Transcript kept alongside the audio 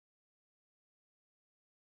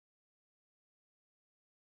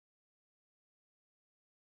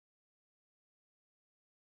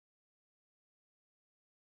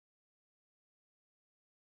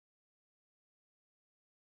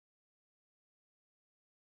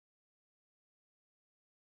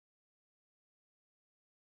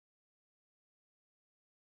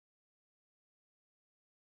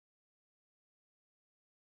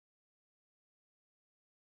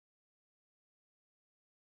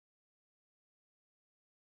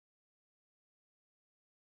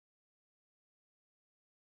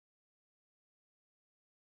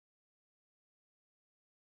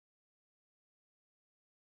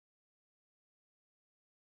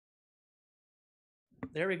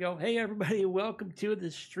There we go. Hey, everybody, welcome to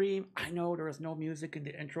the stream. I know there was no music in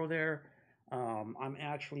the intro there. I'm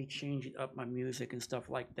actually changing up my music and stuff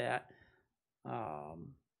like that. Um,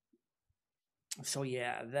 so,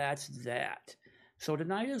 yeah, that's that. So,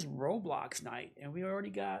 tonight is Roblox night, and we already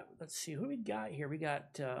got, let's see, who we got here? We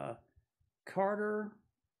got Carter.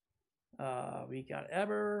 We got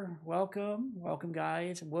Ever. Welcome. Welcome,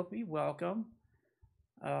 guys. Whoopi, welcome.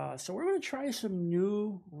 So we're going to try some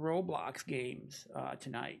new Roblox games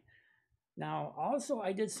tonight. Now, also,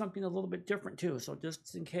 I did something a little bit different too. So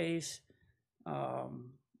just in case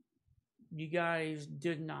you guys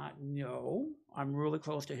did not know, I'm really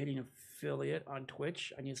close to hitting affiliate on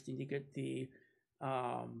Twitch. I just need to get the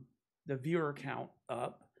viewer count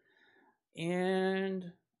up,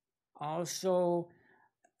 and also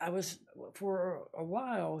I was for a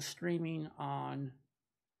while streaming on.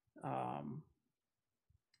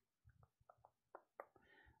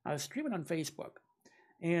 I was streaming on Facebook,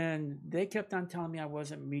 and they kept on telling me I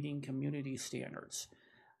wasn't meeting community standards.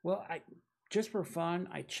 Well, I just for fun,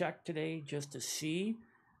 I checked today just to see,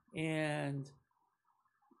 and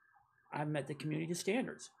I met the community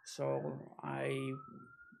standards. So I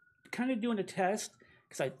kind of doing a test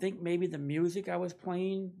because I think maybe the music I was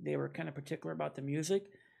playing, they were kind of particular about the music.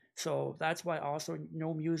 So that's why also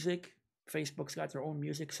no music. Facebook's got their own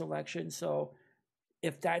music selection. So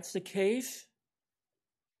if that's the case,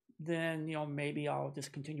 then maybe I'll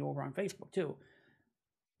just continue over on Facebook too.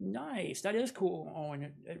 Nice, that is cool,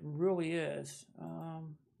 Owen. It really is.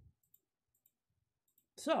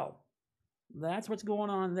 So that's what's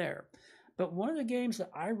going on there. But one of the games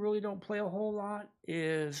that I really don't play a whole lot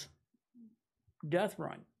is Death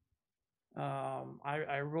Run.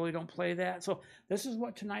 I really don't play that. So this is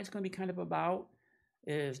what tonight's going to be kind of about,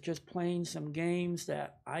 is just playing some games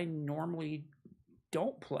that I normally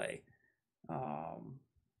don't play.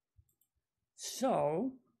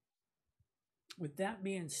 So, with that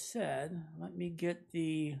being said, let me get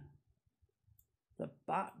the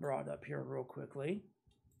bot brought up here real quickly.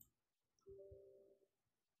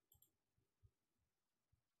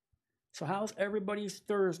 So, how's everybody's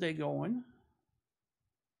Thursday going?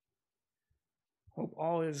 Hope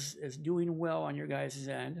all is doing well on your guys'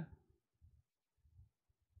 end.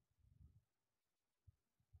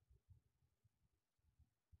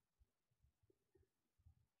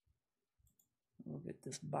 We'll get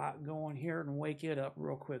this bot going here and wake it up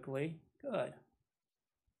real quickly. Good.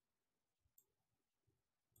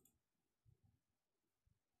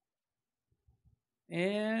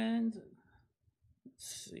 And let's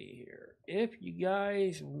see here. If you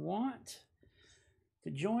guys want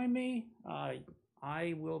to join me,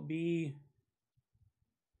 I will be.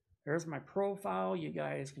 There's my profile. You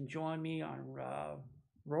guys can join me on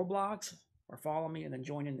Roblox or follow me and then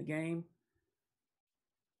join in the game.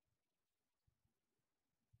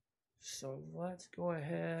 So let's go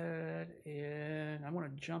ahead and I'm going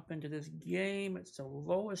to jump into this game. It's the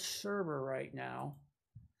lowest server right now.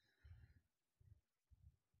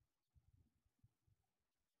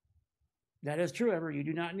 That is true, Ever. You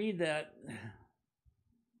do not need that.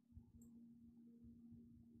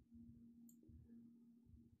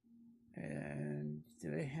 And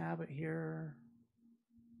do they have it here?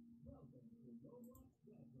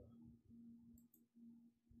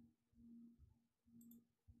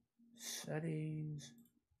 Settings,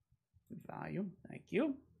 volume, thank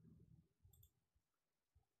you.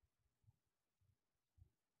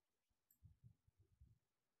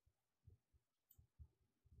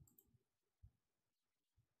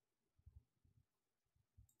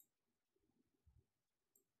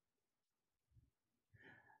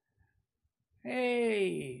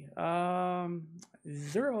 Hey,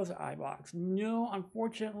 Zero's iBox. No,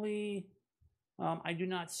 unfortunately, I do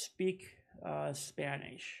not speak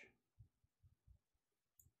Spanish.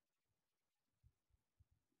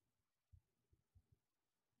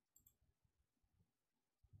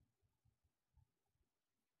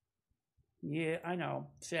 Yeah, I know.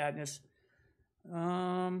 Sadness.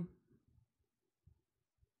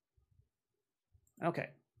 Okay.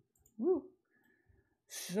 Woo.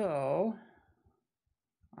 So,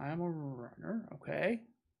 I'm a runner. Okay.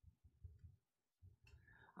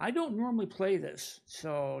 I don't normally play this,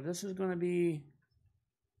 so this is going to be.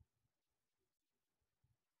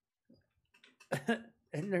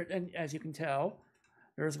 and as you can tell,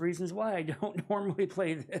 there's reasons why I don't normally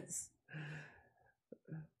play this.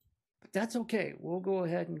 But that's okay. We'll go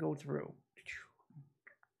ahead and go through.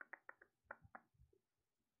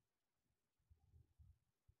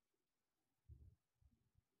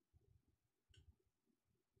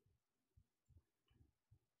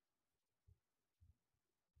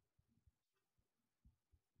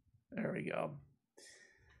 There we go.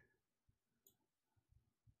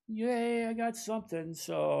 Yay, I got something.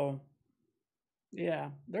 So, yeah,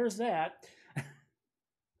 there's that.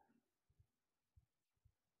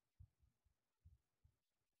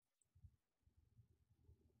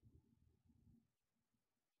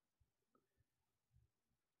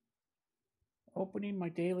 Opening my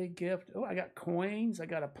daily gift. Oh, I got coins. I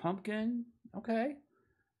got a pumpkin. Okay.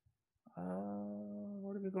 Where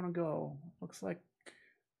are we going to go? Looks like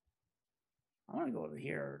I want to go over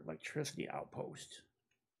here. Electricity outpost.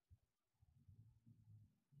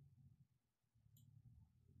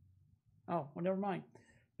 Oh, well, never mind.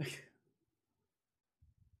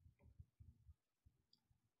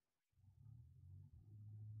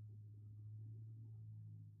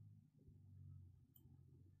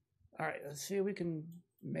 All right, let's see if we can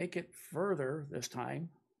make it further this time.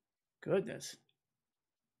 Goodness.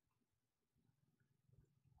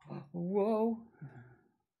 Whoa.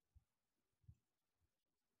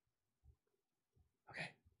 Okay,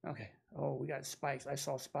 okay. Oh, we got spikes. I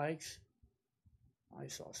saw spikes. I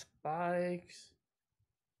saw spikes.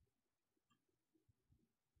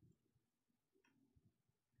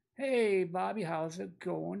 Hey, Bobby, how's it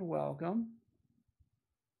going? Welcome.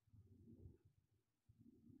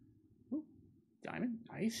 Ooh, diamond,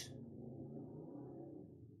 nice.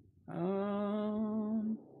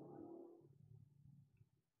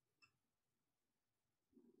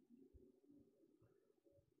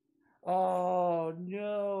 Oh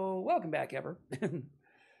no! Welcome back, Ever.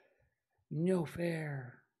 No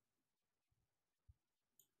fair.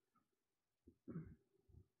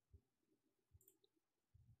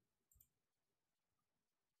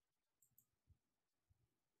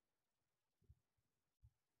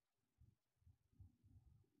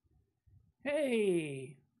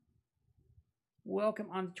 Hey, welcome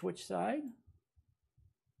on the Twitch side.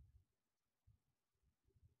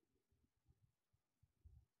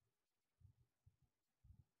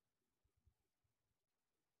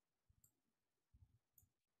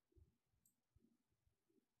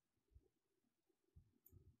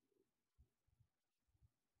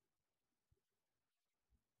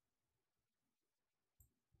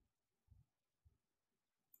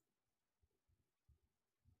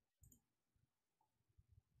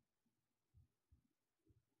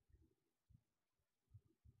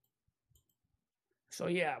 So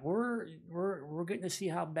yeah, we're getting to see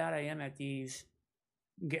how bad I am at these.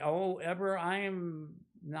 Oh, Ever, I am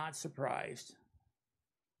not surprised.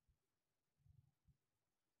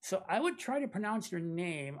 So I would try to pronounce your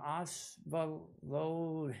name,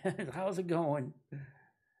 Osvaldo. How's it going?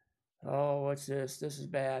 Oh, what's this? This is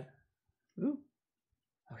bad. Ooh.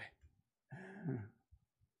 Okay.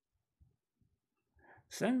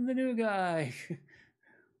 Send the new guy.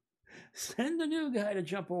 Send the new guy to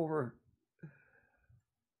jump over.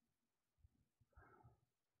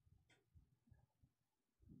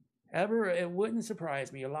 Ever, it wouldn't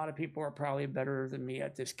surprise me. A lot of people are probably better than me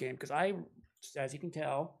at this game because I, as you can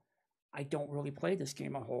tell, I don't really play this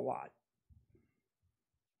game a whole lot.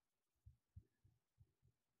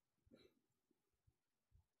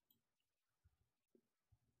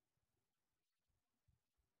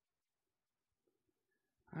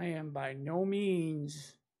 I am by no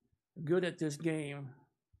means good at this game,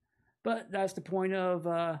 but that's the point of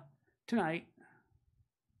tonight,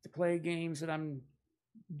 to play games that I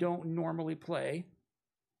don't normally play.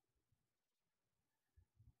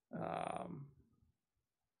 Um,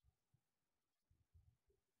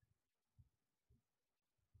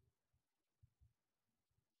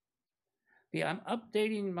 yeah, I'm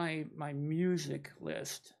updating my music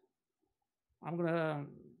list. I'm gonna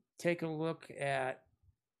take a look at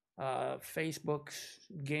Facebook's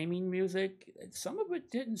gaming music. Some of it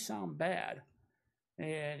didn't sound bad,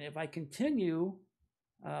 and if I continue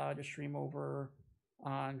to stream over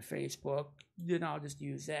on Facebook, then I'll just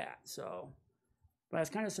use that. So, but I was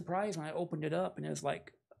kind of surprised when I opened it up and it was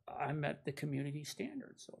like I met the community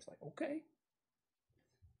standards. So it's like, okay.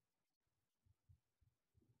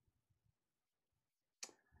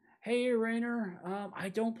 Hey, Rainer, I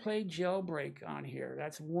don't play Jailbreak on here.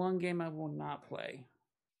 That's one game I will not play.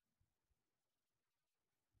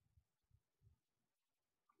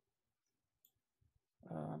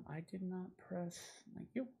 I did not press. Thank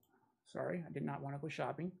you. Sorry, I did not want to go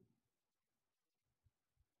shopping.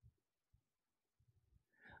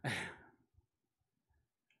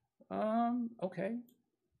 Okay.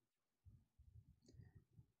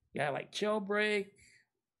 Yeah, like Jailbreak,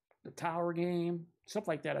 the Tower game, stuff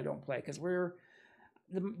like that. I don't play because we're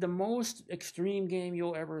the most extreme game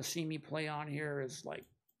you'll ever see me play on here is like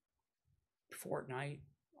Fortnite,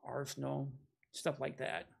 Arsenal, stuff like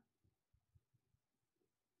that.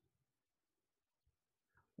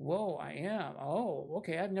 Whoa, I am. Oh,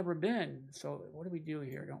 okay. I've never been. So what do we do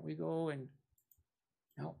here? Don't we go and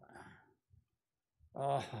no?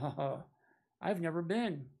 I've never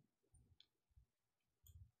been.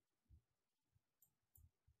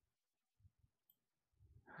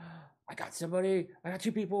 I got somebody. I got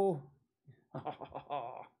two people.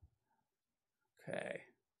 Okay.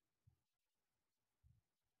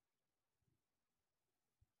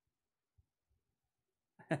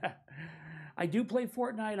 I do play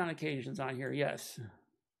Fortnite on occasions on here, yes.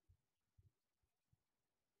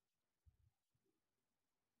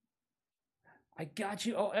 I got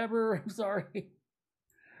you. Oh, Ever. I'm sorry.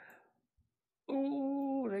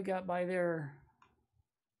 Ooh, they got by there.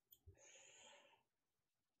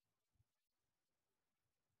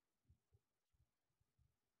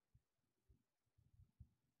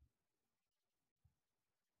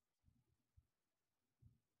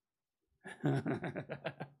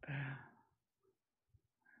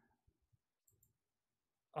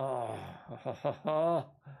 Oh,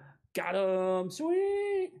 got him.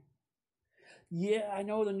 Sweet. Yeah, I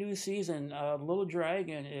know the new season. Little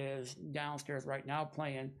Dragon is downstairs right now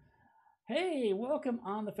playing. Hey, welcome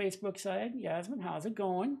on the Facebook side. Yasmin, how's it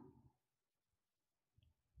going?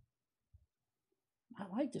 I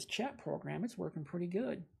like this chat program. It's working pretty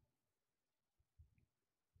good.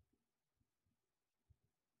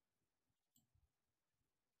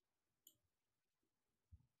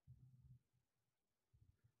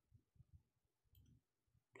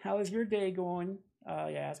 How is your day going,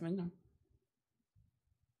 Yasmin?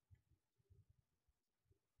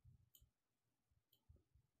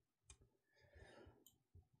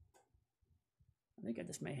 I think I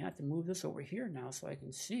just may have to move this over here now so I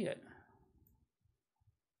can see it.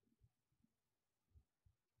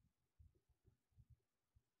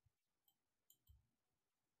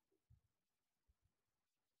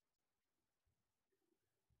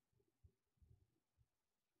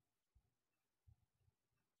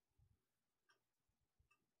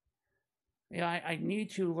 Yeah, I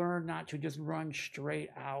need to learn not to just run straight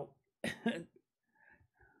out.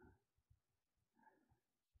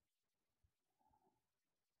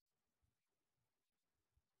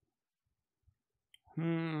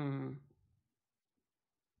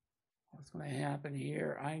 What's going to happen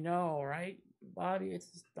here? I know, right? Bobby, it's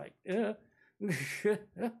just like,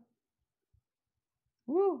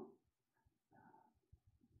 Woo.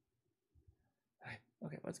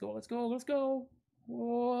 Okay, let's go, let's go, let's go.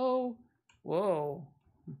 Whoa, whoa.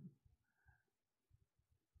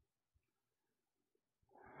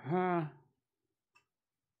 Huh.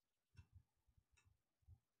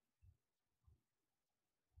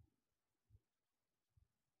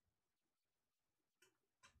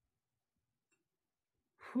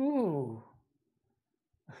 Whew.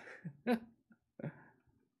 Oh,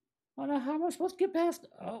 no, how am I supposed to get past?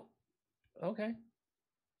 Oh, okay.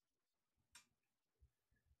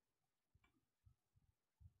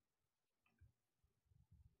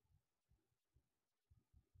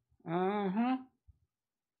 Uh-huh.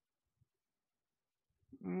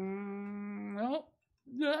 Nope.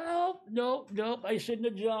 Nope. Nope. Nope. I shouldn't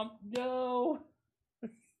have jumped. No.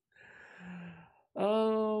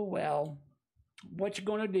 Oh, well. What you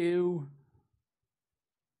gonna do?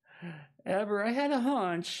 Ever. I had a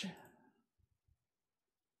hunch.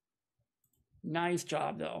 Nice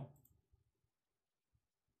job, though.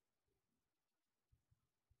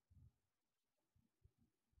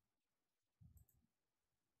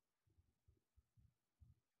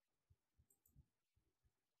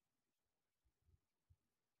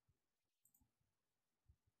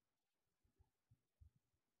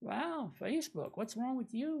 Wow, Facebook. What's wrong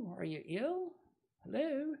with you? Are you ill?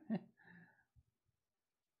 Hello?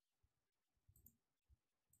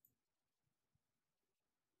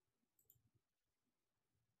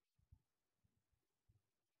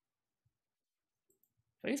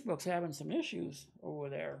 Facebook's having some issues over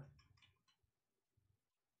there.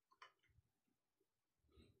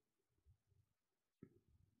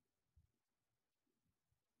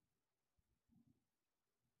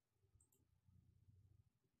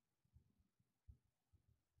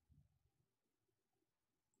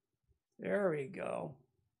 There we go.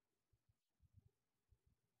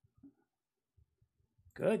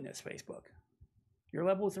 Goodness, Facebook. You're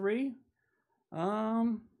level 3?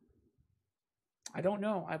 I don't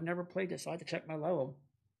know. I've never played this, so I have to check my level.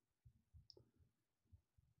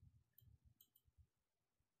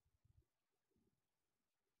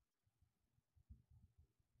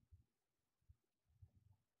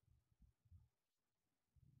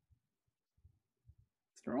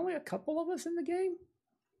 Is there only a couple of us in the game?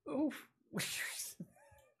 Oof.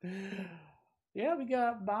 Yeah, we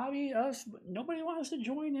got Bobby, us. But nobody wants to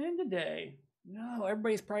join in today. No,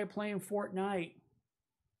 everybody's probably playing Fortnite.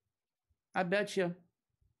 I bet you.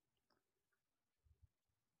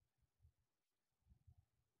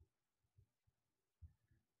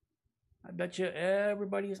 I bet you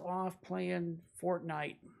everybody's off playing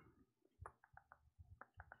Fortnite.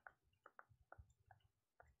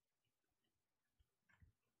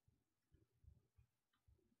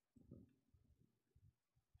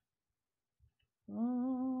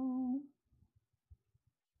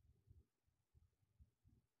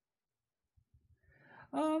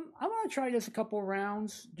 Um, I'm gonna try this a couple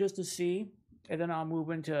rounds just to see, and then I'll move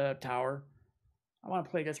into tower. I want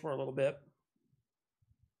to play this for a little bit.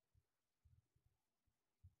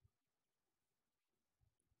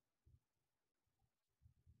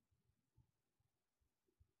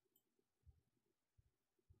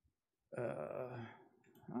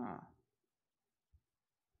 Huh.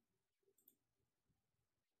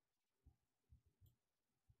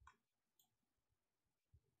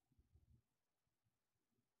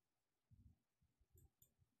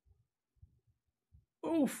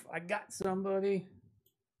 Oof! I got somebody.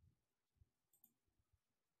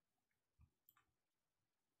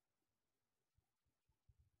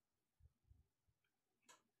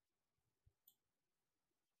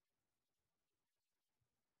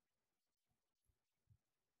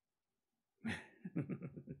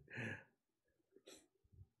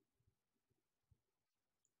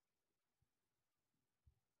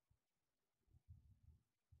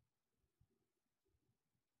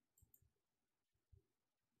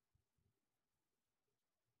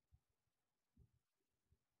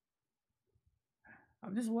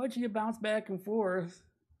 I'm just watching you bounce back and forth.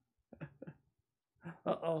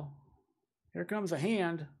 Uh oh. Here comes a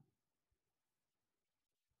hand.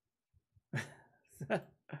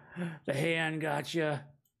 The hand got you.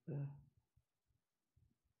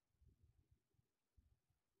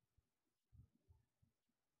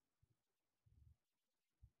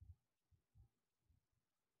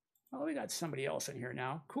 Oh, we got somebody else in here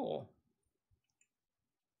now. Cool.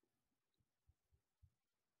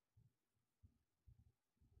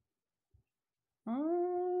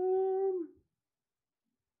 Um,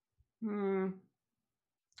 I'm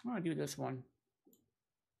gonna do this one.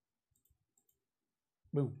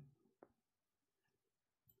 Boom.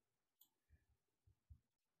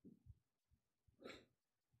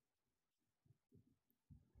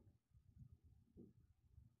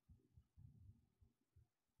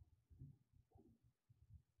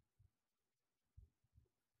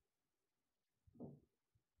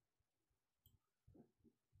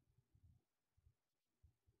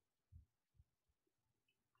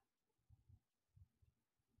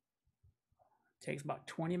 Takes about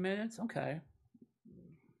 20 minutes. Okay.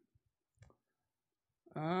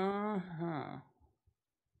 Uh-huh.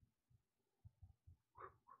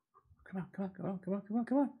 Come on, come on, come on, come on, come on,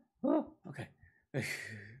 come on. Oh, okay.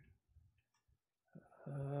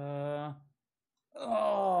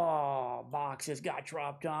 Oh, boxes got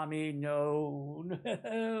dropped on me. No,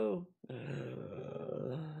 no.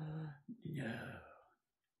 No.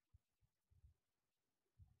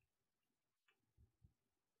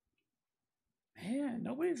 Man,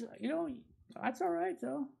 nobody's, that's all right,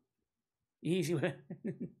 though. Easy way.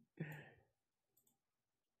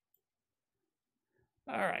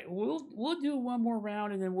 All right, we'll do one more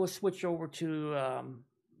round and then we'll switch over to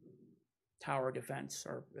tower defense,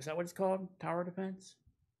 or is that what it's called? Tower defense.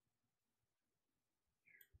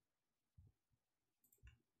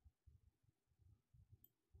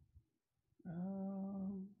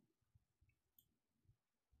 Um,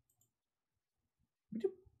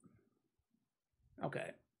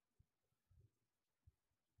 okay.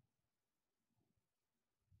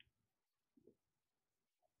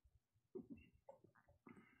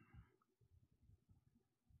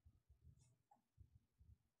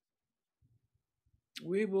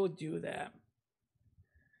 We will do that.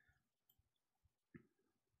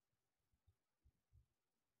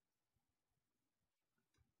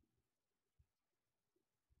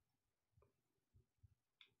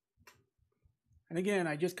 And again,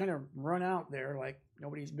 I just kind of run out there like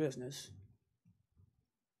nobody's business.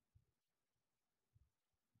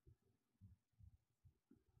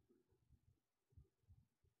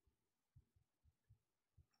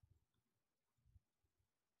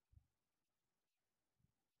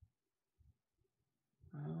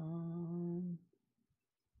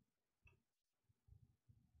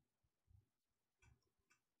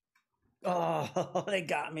 Oh, they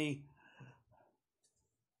got me.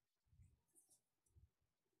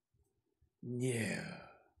 Yeah.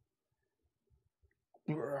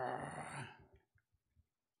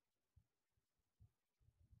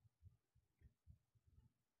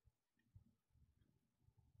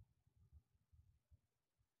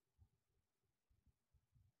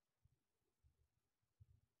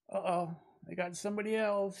 Uh-oh, they got somebody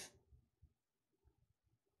else.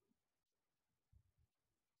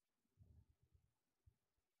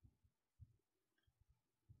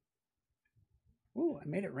 Ooh, I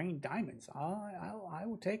made it rain diamonds. I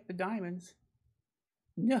will take the diamonds.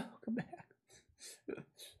 No, come back.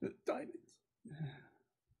 Diamonds.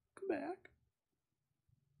 Come back.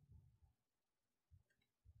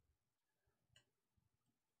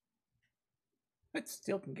 It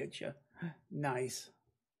still can get you. Nice.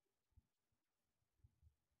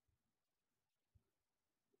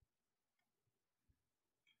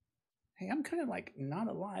 Hey, I'm kind of like not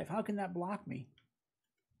alive. How can that block me?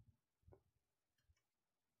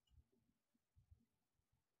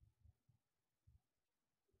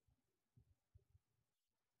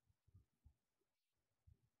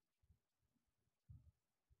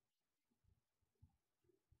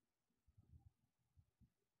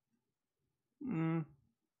 Hmm.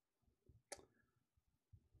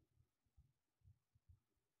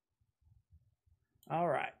 All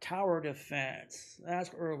right, tower defense.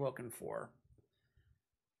 That's what we're looking for.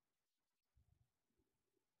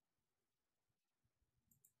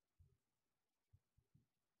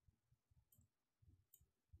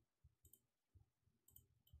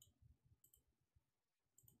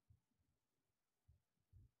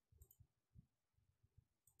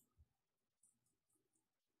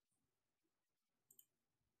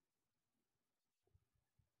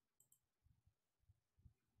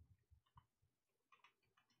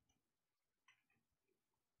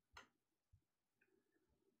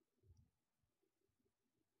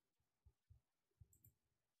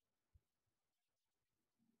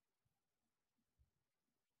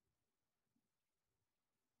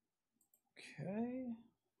 Okay.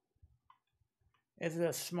 Is it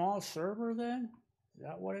a small server then? Is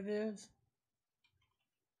that what it is?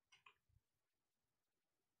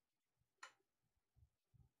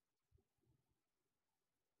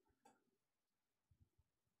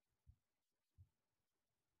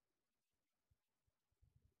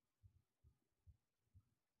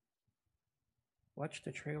 Watch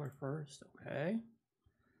the trailer first. Okay.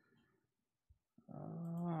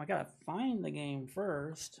 I gotta find the game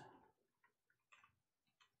first.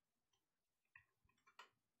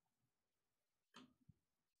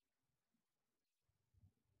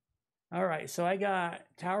 All right, so I got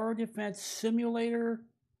Tower Defense Simulator.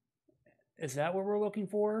 Is that what we're looking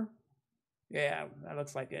for? Yeah, that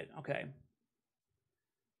looks like it. Okay.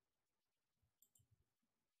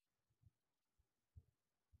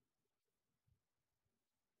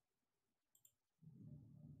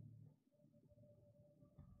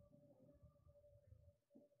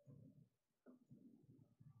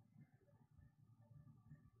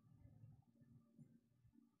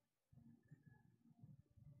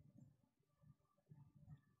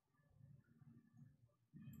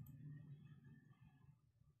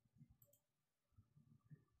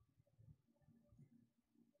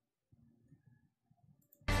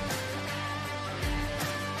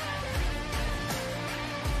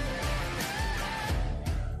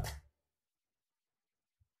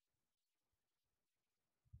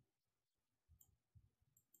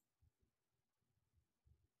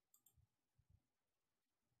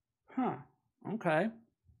 Huh. Okay.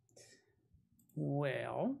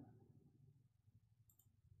 Well.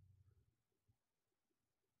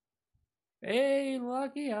 Hey,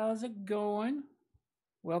 Lucky, how's it going?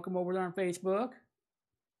 Welcome over there on Facebook.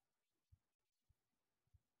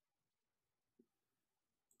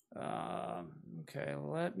 Okay,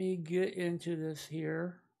 let me get into this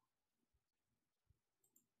here.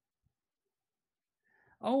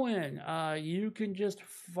 Owen, you can just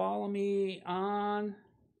follow me on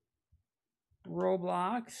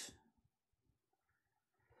Roblox.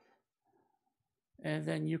 And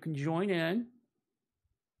then you can join in.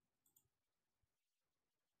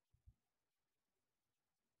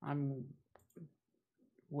 I'm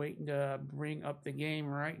waiting to bring up the game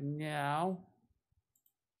right now.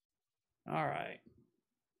 All right.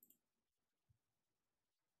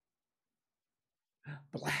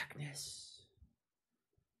 Blackness.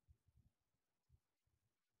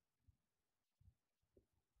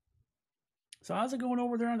 So how's it going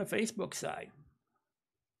over there on the Facebook side?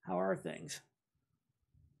 How are things?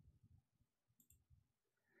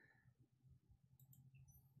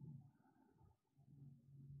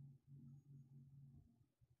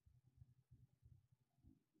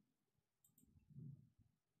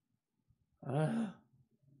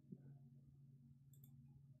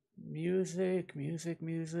 Music. Do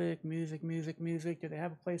they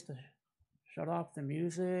have a place to shut off the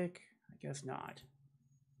music? I guess not.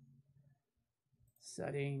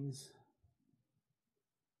 Settings.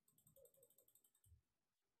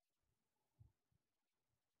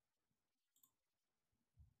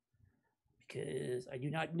 because I do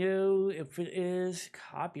not know if it is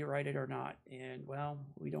copyrighted or not. And, well,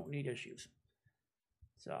 we don't need issues.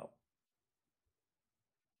 So.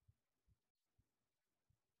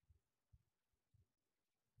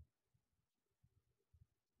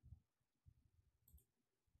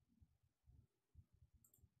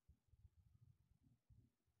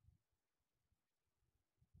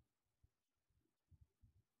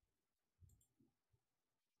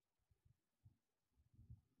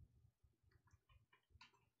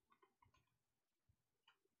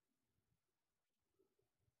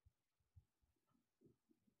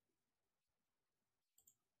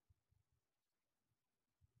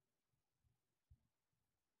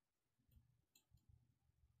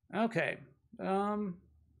 Okay. So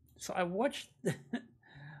I watched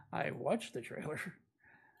I watched the trailer.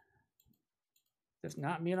 Does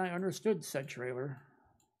not mean I understood said trailer.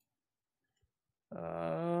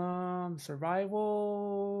 Survival.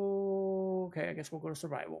 Okay, I guess we'll go to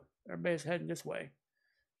survival. Everybody's heading this way.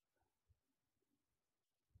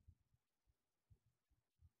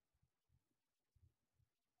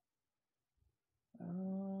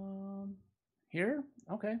 Here?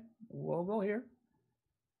 Okay. We'll go here.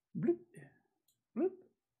 Bloop. Bloop.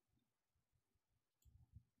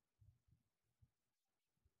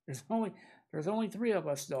 There's only 3 of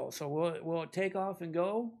us though, so will it take off and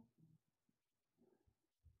go?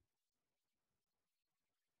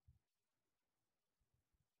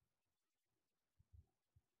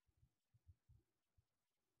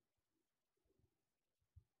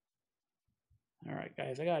 All right,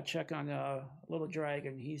 guys, I gotta check on Little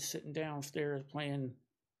Dragon. He's sitting downstairs playing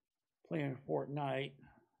Fortnite.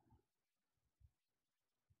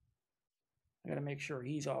 I gotta make sure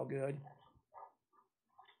he's all good.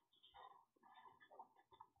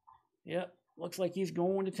 Yep, looks like he's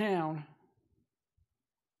going to town.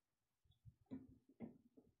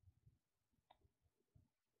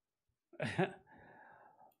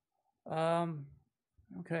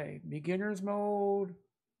 Okay, beginner's mode.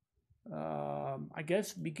 I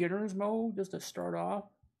guess beginner's mode just to start off.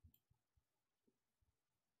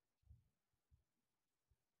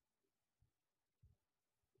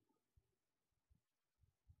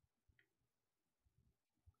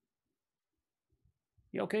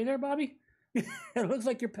 You okay there, Bobby? It looks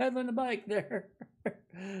like you're pedaling the bike there.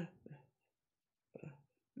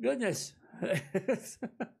 Goodness.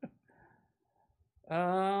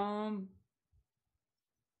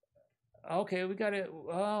 Okay, we gotta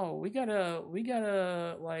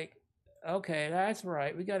like, okay, that's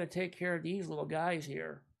right. We gotta take care of these little guys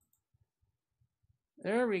here.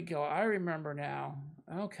 There we go. I remember now.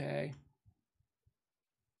 Okay.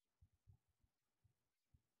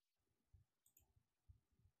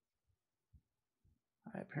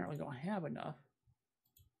 I apparently don't have enough.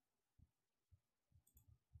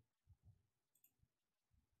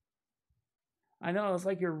 I know, it's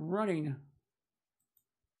like you're running.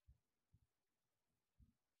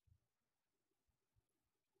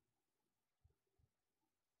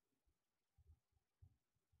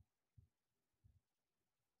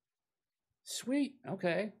 Sweet.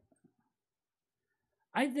 Okay.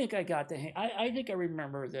 I think I got the hang. I think I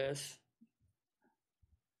remember this.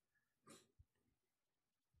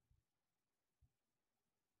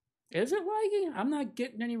 Is it laggy? I'm not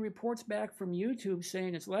getting any reports back from YouTube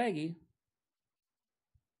saying it's laggy.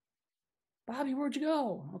 Bobby, where'd you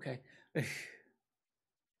go? Okay.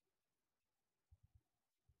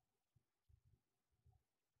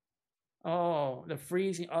 Oh, the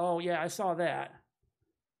freezing. Oh, yeah, I saw that.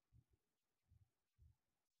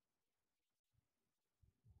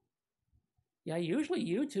 Yeah, usually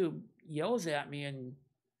YouTube yells at me and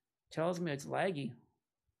tells me it's laggy.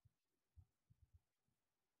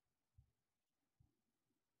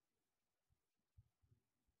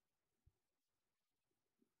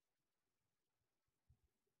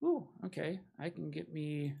 Ooh, okay. I can get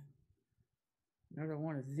me another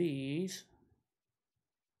one of these.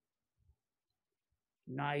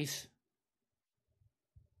 Nice.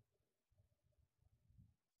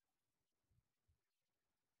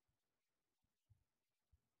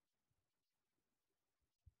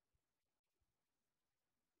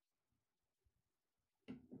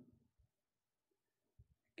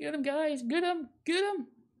 Get him, guys. Get him. Get him.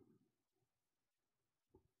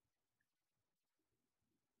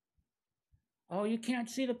 Oh, you can't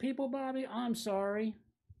see the people, Bobby? I'm sorry.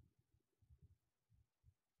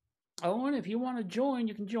 Owen, if you want to join,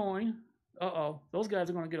 you can join. Uh-oh, those guys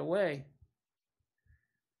are going to get away.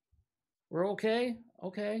 We're okay?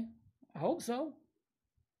 Okay. I hope so.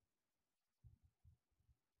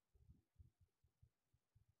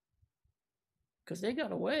 Because they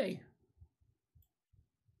got away.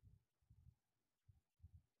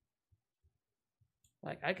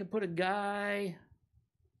 Like I could put a guy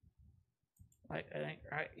like I think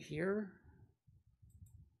right here.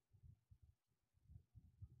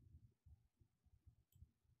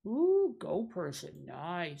 Ooh, go person,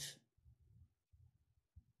 nice.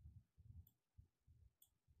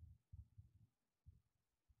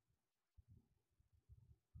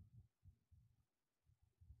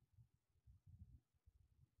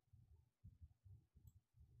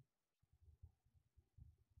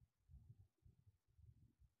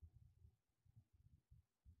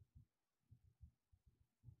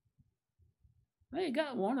 Hey,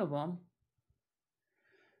 got one of them.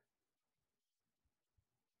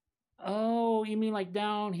 Oh, you mean like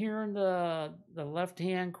down here in the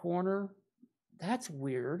left-hand corner? That's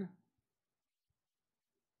weird.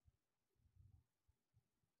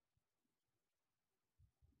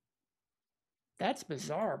 That's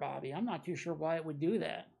bizarre, Bobby. I'm not too sure why it would do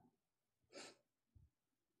that.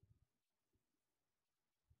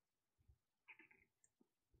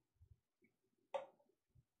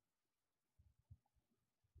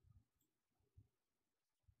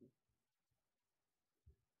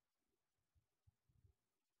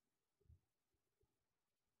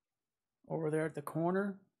 Over there at the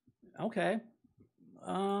corner. Okay.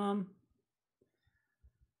 Um,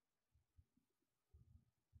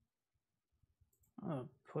 I'll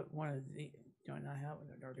put one of the. Do I not have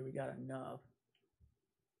it, or do we got enough?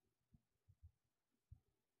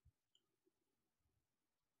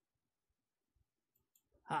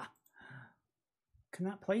 Ha!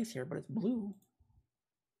 Cannot place here, but it's blue.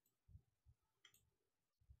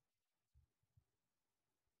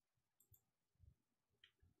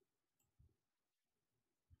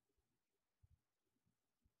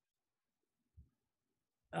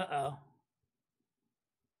 Uh-oh.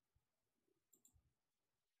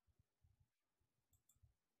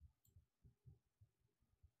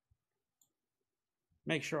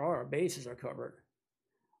 Make sure all our bases are covered.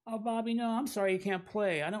 Oh, Bobby, no, I'm sorry you can't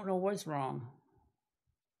play. I don't know what's wrong.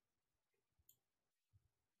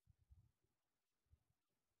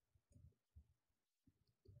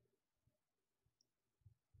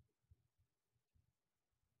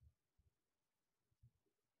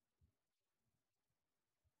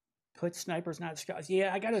 Put snipers, not scouts.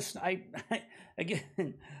 Yeah, I got to.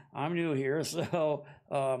 Again, I'm new here, so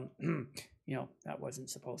you know that wasn't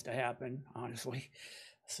supposed to happen, honestly.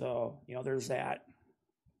 So you know, there's that.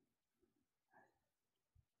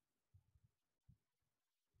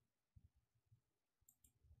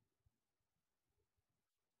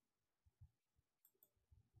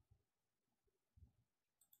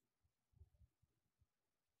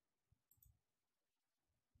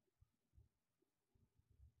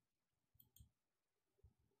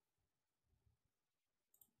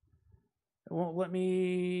 It won't let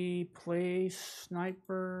me play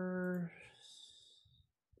snipers.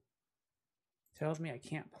 Tells me I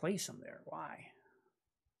can't place them there. Why?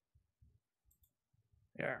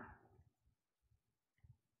 There.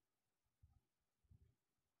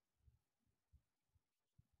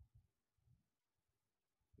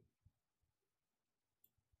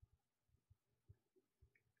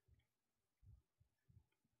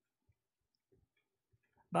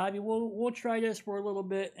 Bobby, we'll try this for a little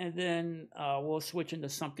bit, and then we'll switch into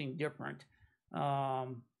something different.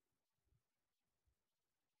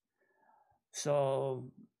 So,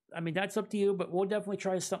 I mean, that's up to you, but we'll definitely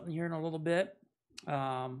try something here in a little bit.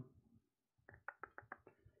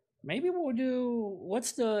 Maybe we'll do,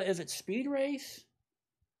 is it Speed Race?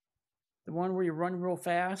 The one where you run real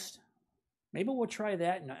fast? Maybe we'll try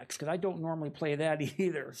that next, because I don't normally play that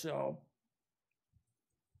either, so.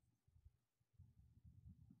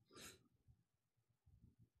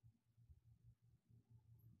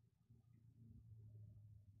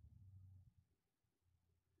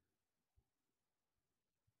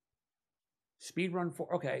 Speed Run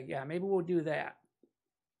 4, okay, yeah, maybe we'll do that.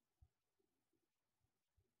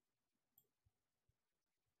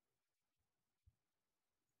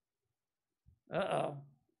 Uh-oh.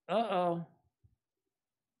 Uh-oh.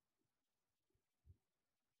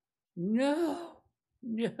 No.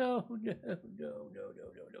 No, no, no, no, no,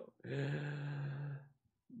 no, no.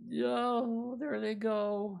 No, there they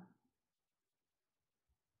go.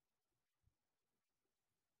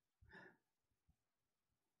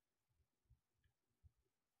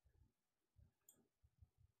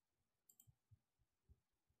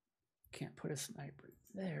 Can't put a sniper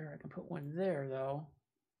there. I can put one there, though.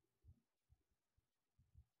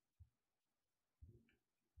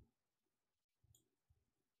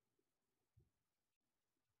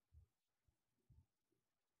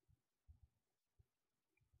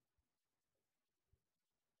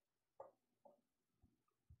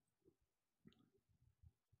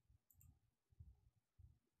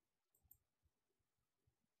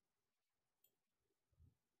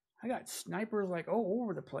 I got snipers like all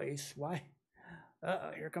over the place. Why?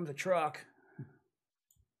 Here comes a truck.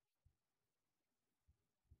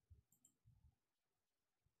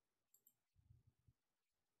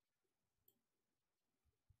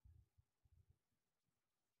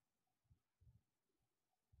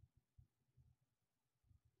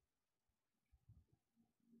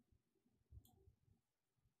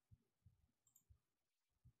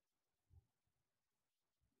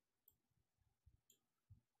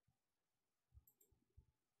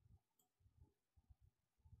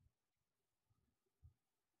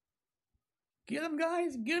 Get them,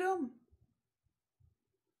 guys, get them.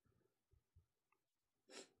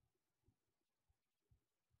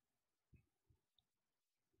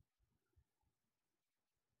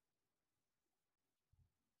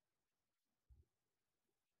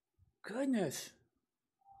 Goodness.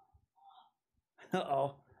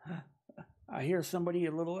 Uh-oh. I hear somebody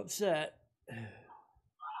a little upset.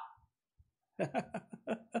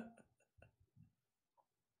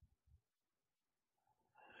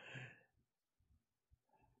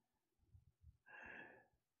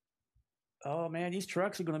 Oh man, these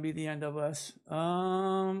trucks are going to be the end of us.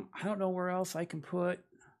 I don't know where else I can put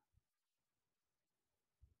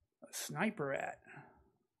a sniper at.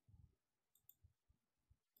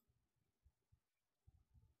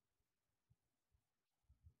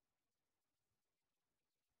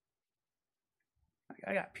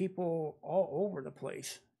 I got people all over the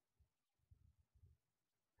place.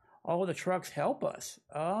 All the trucks help us.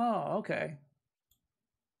 Oh, okay.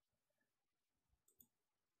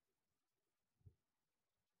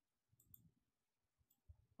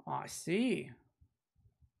 Oh, I see.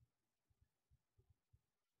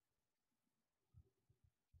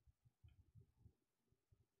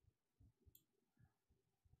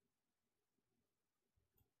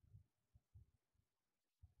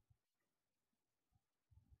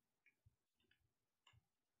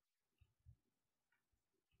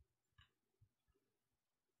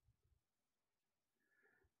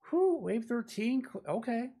 Whew, wave 13.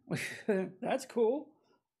 Okay. That's cool.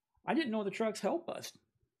 I didn't know the trucks help us.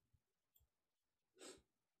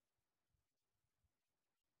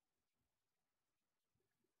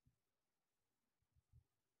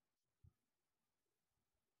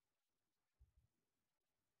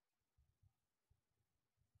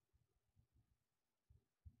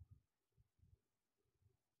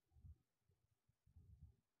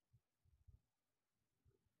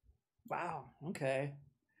 Wow. Okay.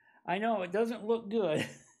 I know it doesn't look good.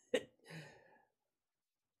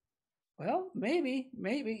 Well, maybe.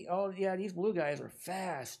 Oh, yeah, these blue guys are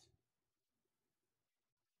fast.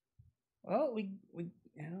 Oh,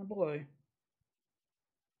 oh boy.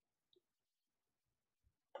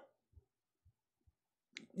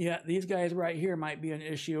 Yeah, these guys right here might be an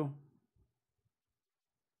issue.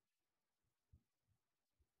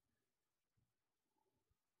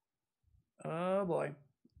 Oh boy.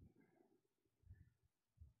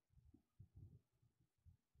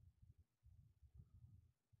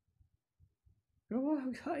 Come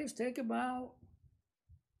on, guys, take him out.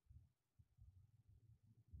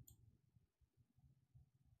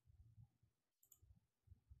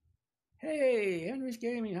 Hey, Henry's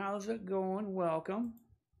Gaming, how's it going? Welcome.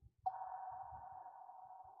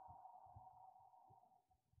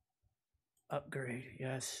 Upgrade,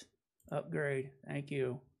 yes. Upgrade, thank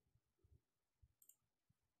you.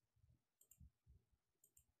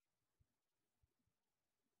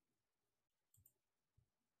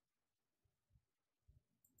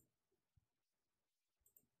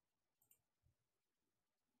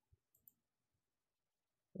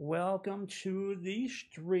 Welcome to the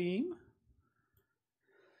stream.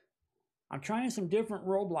 I'm trying some different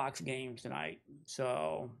Roblox games tonight,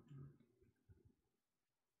 so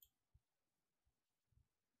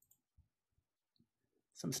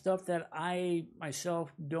some stuff that I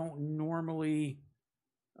myself don't normally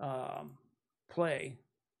play.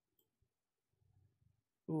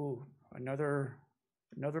 Ooh, another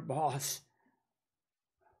boss.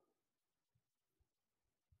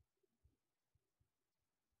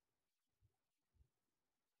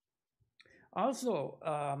 Also,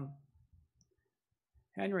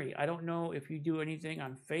 Henry, I don't know if you do anything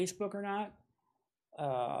on Facebook or not,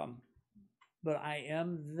 but I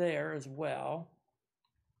am there as well.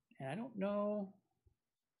 And I don't know.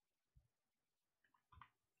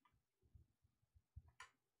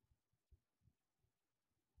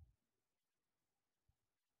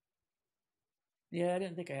 Yeah, I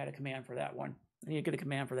didn't think I had a command for that one. I need to get a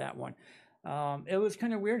command for that one. It was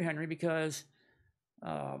kind of weird, Henry, because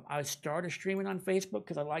I started streaming on Facebook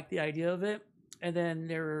because I liked the idea of it. And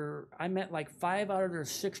then I met like 5 out of their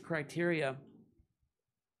 6 criteria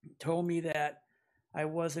told me that I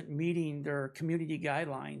wasn't meeting their community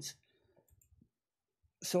guidelines.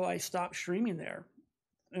 So I stopped streaming there.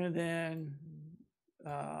 And then,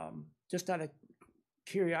 just out of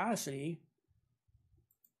curiosity,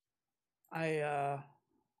 I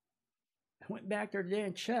went back there today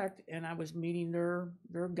and checked, and I was meeting their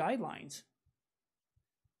guidelines.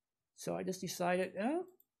 So I just decided,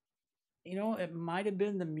 it might have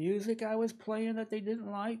been the music I was playing that they didn't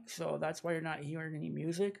like, so that's why you're not hearing any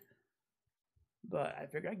music. But I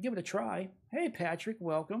figured I'd give it a try. Hey, Patrick,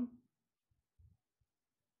 welcome.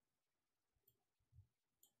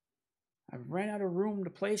 I ran out of room to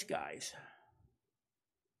place guys.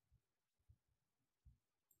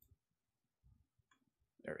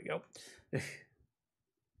 There we go.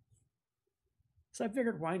 So I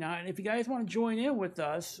figured, why not? And if you guys want to join in with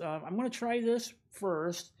us, I'm going to try this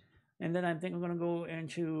first, and then I think I'm going to go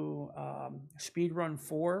into Speedrun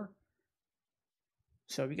 4.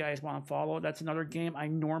 So if you guys want to follow, that's another game I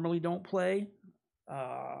normally don't play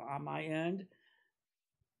on my end.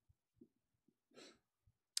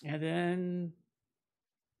 And then,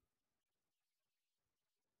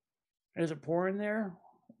 is it pouring there?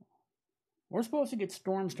 We're supposed to get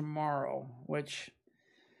storms tomorrow, which,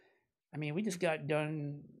 I mean, we just got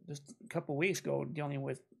done just a couple weeks ago dealing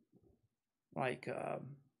with, like,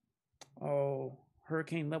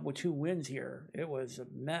 hurricane level 2 winds here. It was a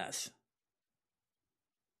mess.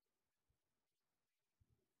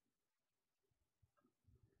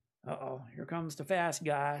 Uh-oh, here comes the fast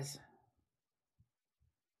guys.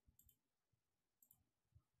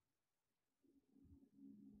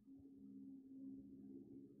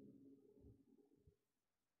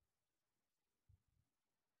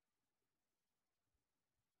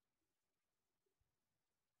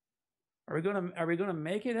 Are we gonna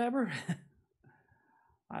make it ever?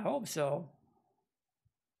 I hope so.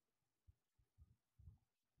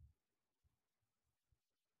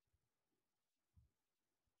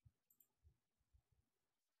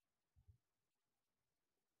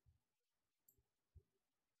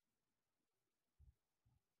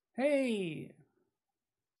 Hey,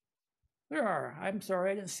 there are. I'm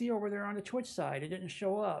sorry, I didn't see over there on the Twitch side. It didn't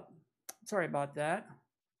show up. Sorry about that.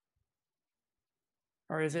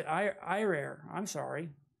 Or is it iRare? I'm sorry.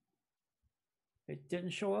 It didn't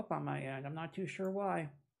show up on my end. I'm not too sure why.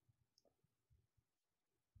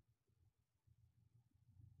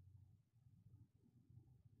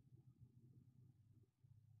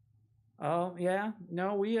 Oh, yeah.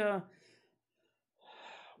 No,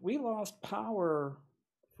 we lost power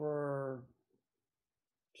for,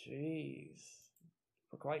 jeez,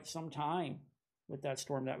 for quite some time with that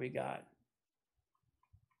storm that we got.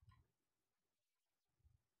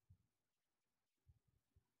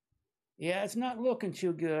 Yeah, it's not looking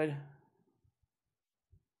too good.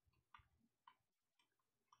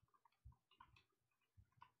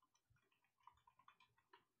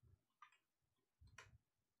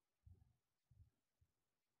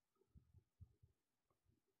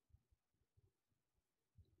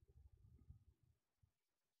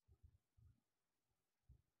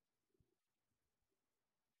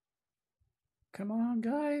 Come on,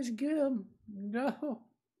 guys, get him. No.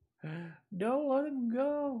 Don't let him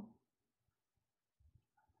go.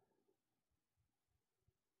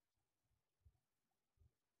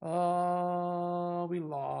 Oh, we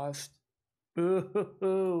lost.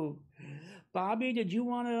 Boo. Bobby, did you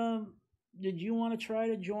want to try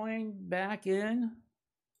to join back in?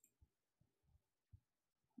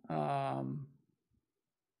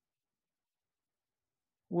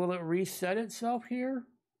 Will it reset itself here?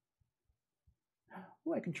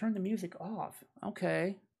 Oh, I can turn the music off.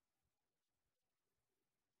 Okay.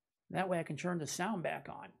 That way I can turn the sound back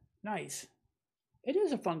on. Nice. It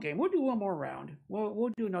is a fun game. We'll do one more round. We'll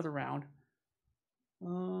do another round.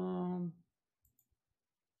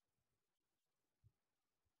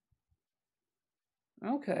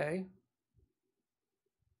 Okay.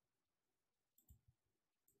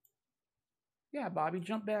 Yeah, Bobby,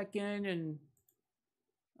 jump back in, and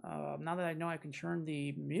now that I know I can turn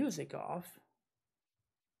the music off.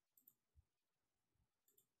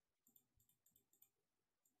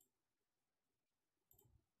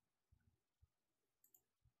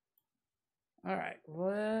 All right,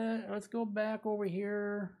 let's go back over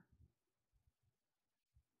here.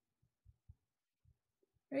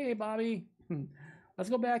 Hey, Bobby.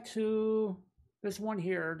 Let's go back to this one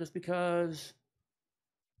here, just because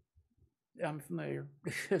I'm familiar.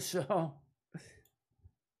 So,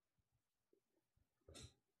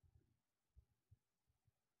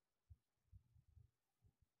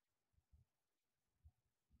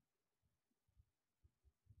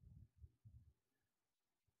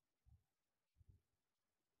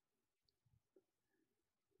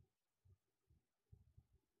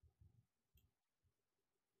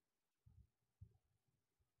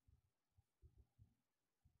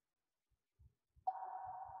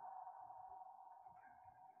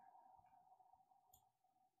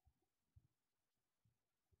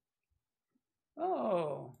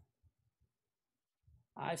 Oh,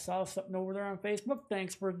 I saw something over there on Facebook.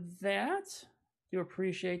 Thanks for that. Do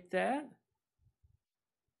appreciate that.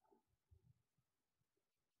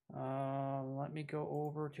 Let me go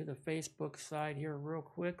over to the Facebook side here real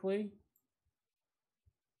quickly.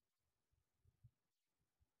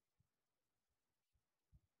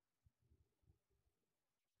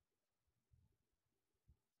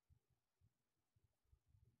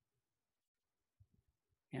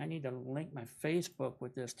 Yeah, I need to link my Facebook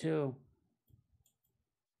with this too.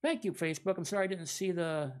 Thank you, Facebook. I'm sorry I didn't see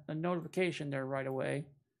the notification there right away.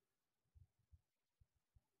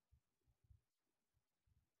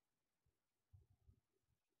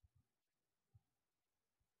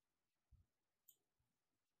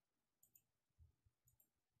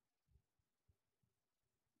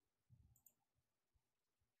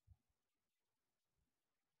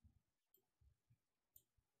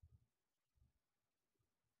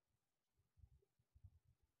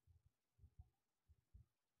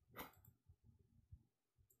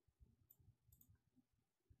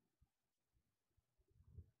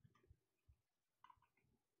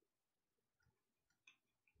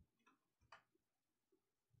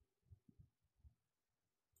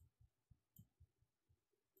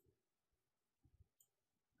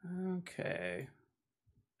 Okay.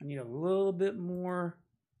 I need a little bit more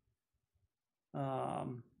a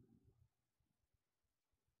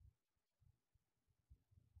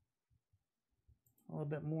little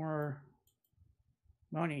bit more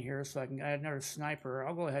money here so I can add another sniper.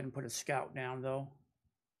 I'll go ahead and put a scout down though.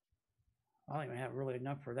 I don't even have really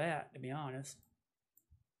enough for that, to be honest.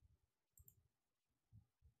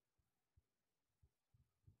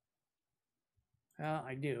 Well,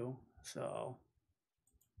 I do, so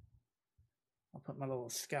I'll put my little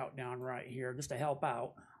scout down right here just to help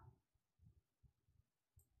out.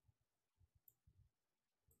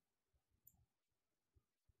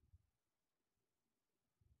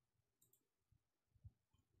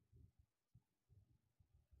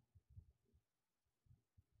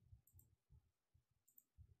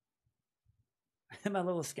 My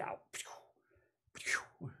little scout.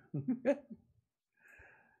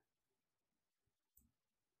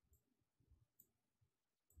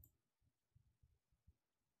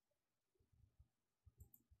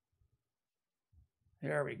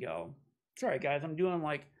 There we go. Sorry, guys. I'm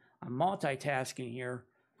multitasking here.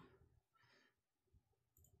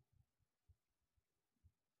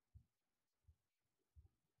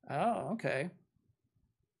 Oh, okay.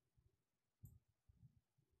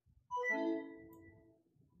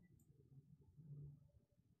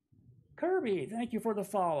 Kirby, thank you for the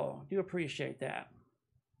follow. Do appreciate that.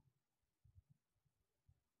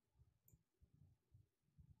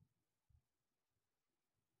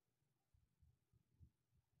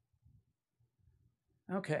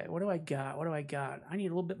 Okay, what do I got? What do I got? I need a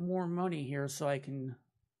little bit more money here so I can...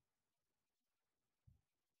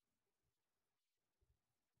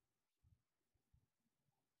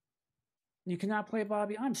 You cannot play,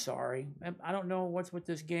 Bobby? I'm sorry. I don't know what's with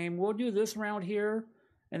this game. We'll do this round here,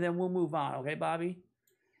 and then we'll move on. Okay, Bobby?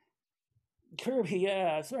 Kirby,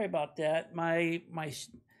 yeah, sorry about that. I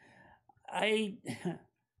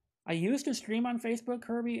used to stream on Facebook,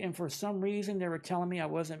 Kirby, and for some reason they were telling me I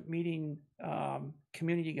wasn't meeting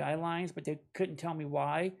community guidelines, but they couldn't tell me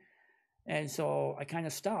why. And so I kind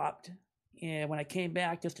of stopped. And when I came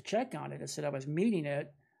back just to check on it, it said I was meeting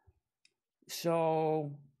it.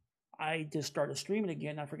 So I just started streaming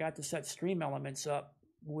again. I forgot to set stream elements up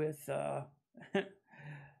with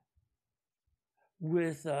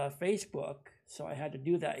with Facebook, so I had to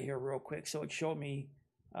do that here real quick. So it showed me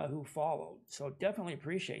who followed. So definitely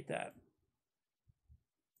appreciate that.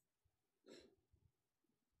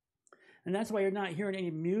 And that's why you're not hearing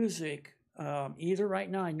any music either right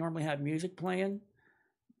now. I normally have music playing.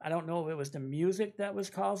 I don't know if it was the music that was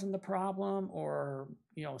causing the problem or,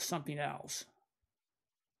 you know, something else.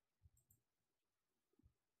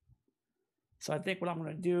 So I think what I'm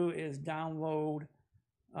going to do is download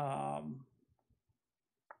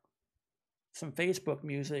some Facebook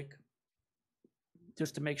music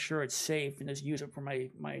just to make sure it's safe and just use it for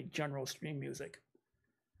my general stream music.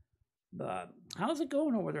 But how's it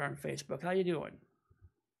going over there on Facebook? How you doing?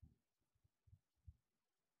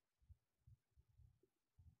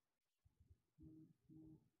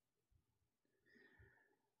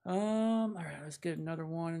 All right, let's get another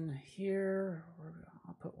one here.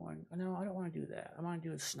 I'll put one. No, I don't want to do that. I want to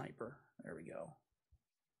do a sniper. There we go.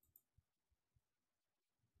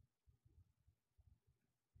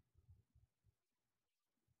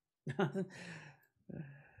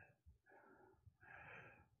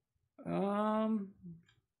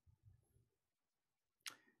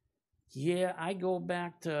 Yeah, I go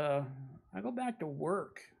back to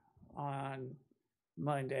work on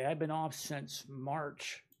Monday. I've been off since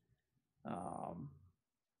March. Um,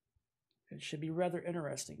 it should be rather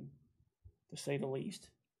interesting, to say the least.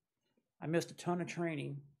 I missed a ton of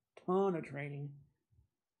training, ton of training.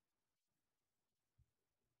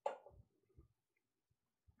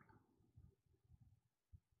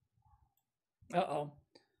 Uh oh,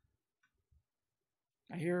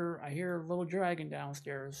 I hear a little dragon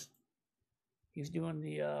downstairs. He's doing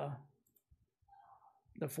the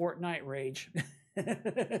Fortnite rage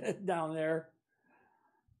down there.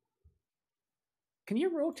 Can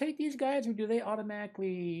you rotate these guys, or do they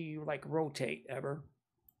automatically like rotate ever?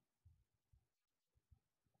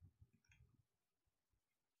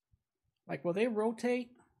 Like, will they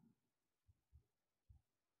rotate?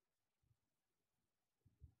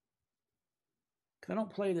 Because I don't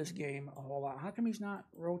play this game a whole lot. How come he's not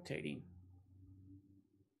rotating?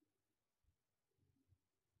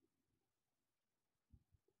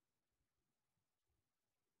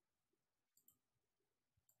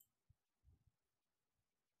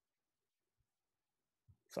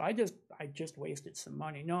 So I just wasted some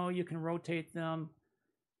money. No, you can rotate them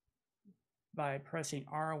by pressing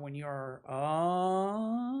R when you're.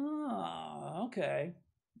 Oh, okay,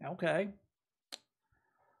 okay.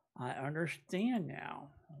 I understand now.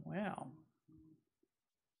 Well,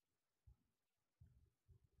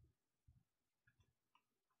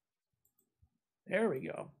 there we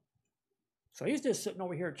go. So he's just sitting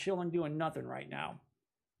over here chilling, doing nothing right now.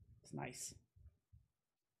 It's nice.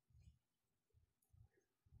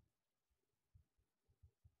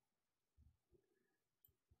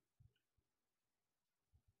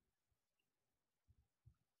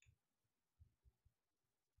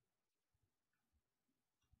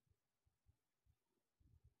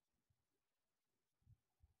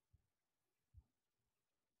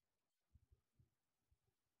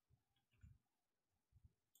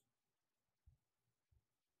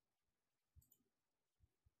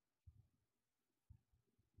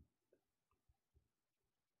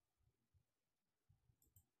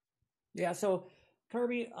 Yeah. So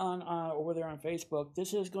Kirby on over there on Facebook.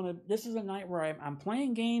 This is a night where I'm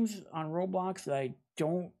playing games on Roblox that I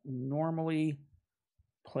don't normally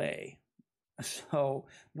play. So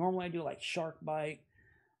normally I do like Shark Bite,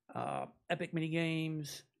 Epic mini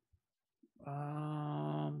games,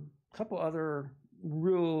 a couple other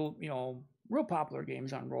real popular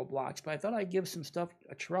games on Roblox. But I thought I'd give some stuff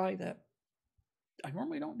a try that I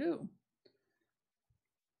normally don't do.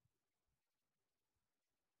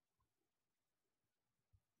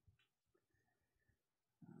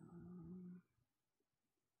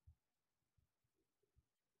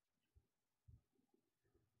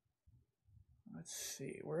 Let's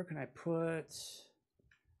see, where can I put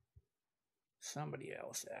somebody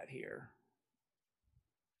else at here?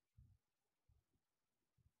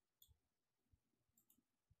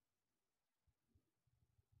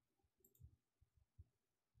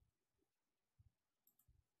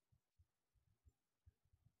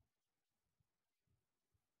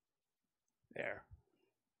 There.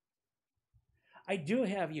 I do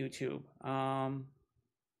have YouTube.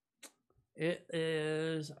 It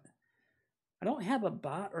is. I don't have a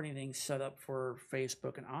bot or anything set up for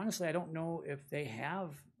Facebook, and honestly, I don't know if they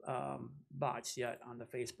have bots yet on the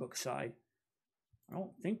Facebook side. I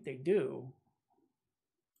don't think they do.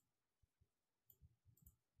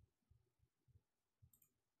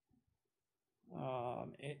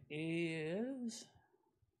 It is.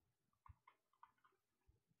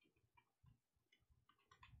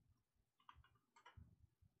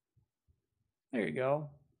 There you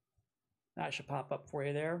go. That should pop up for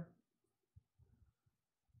you there.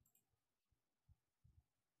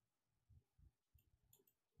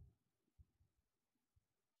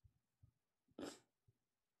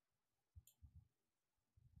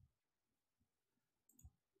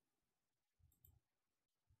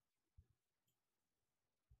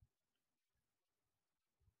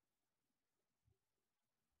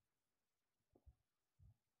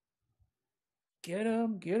 Get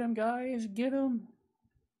him, guys, get him.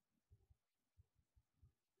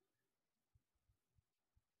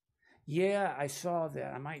 Yeah, I saw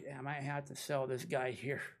that. I might have to sell this guy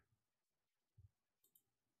here.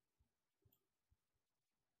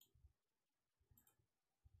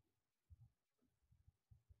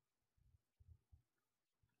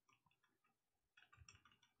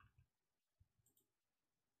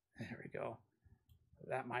 There we go.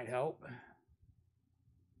 That might help.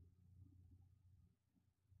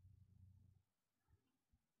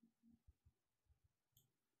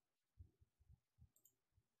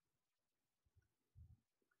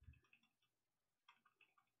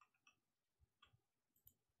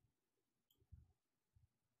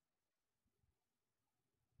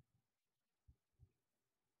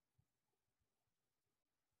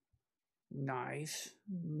 Nice.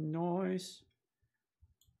 Nice.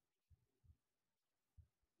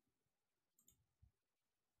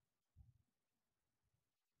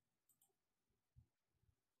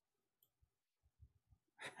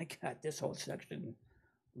 I got this whole section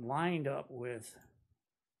lined up with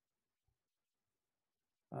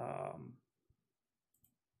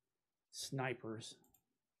snipers.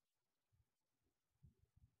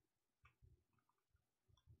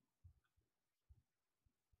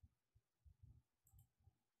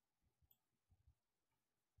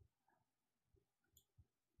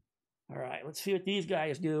 All right, let's see what these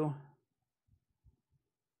guys do.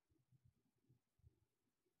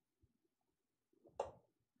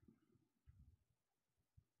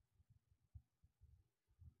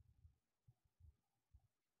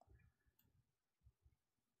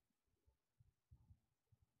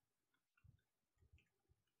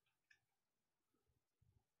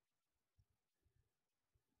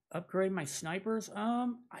 Upgrade my snipers?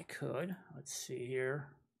 I could. Let's see here.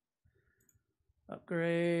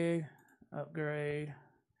 Upgrade.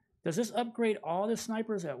 Does this upgrade all the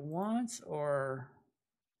snipers at once, or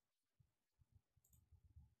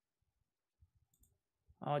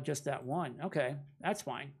just that one? Okay, that's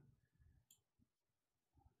fine.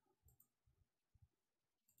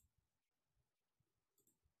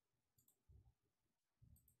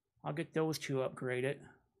 I'll get those two upgraded.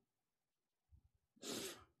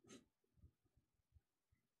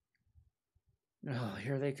 Oh,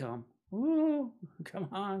 here they come. Woo, come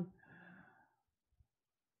on.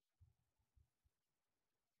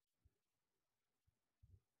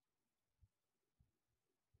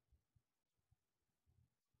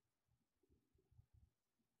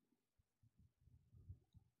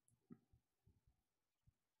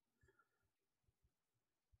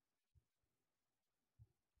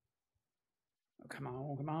 Oh, come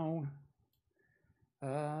on, come on.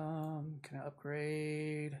 Can I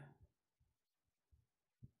upgrade?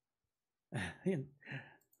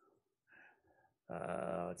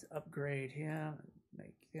 Let's upgrade him.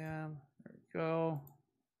 Make him. There we go.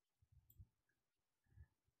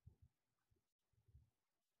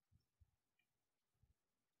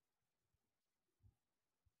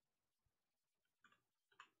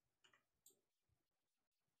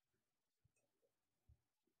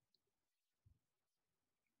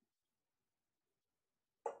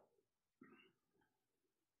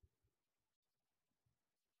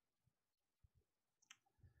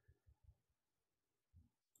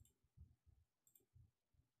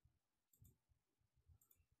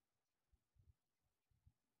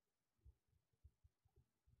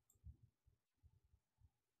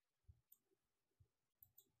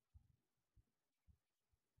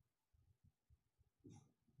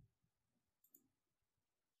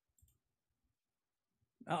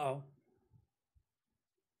 Uh-oh.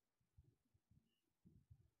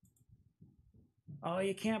 Oh,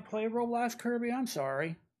 you can't play Roblox, Kirby? I'm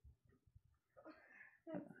sorry.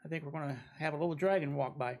 I think we're going to have a little dragon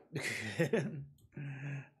walk by.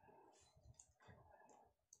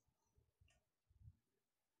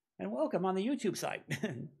 And welcome on the YouTube side.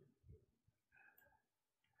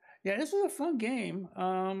 Yeah, this is a fun game.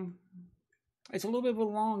 It's a little bit of a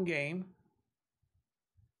long game.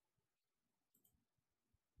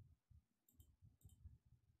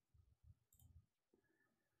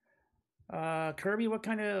 Kirby, what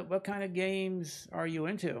kind of games are you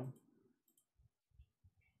into?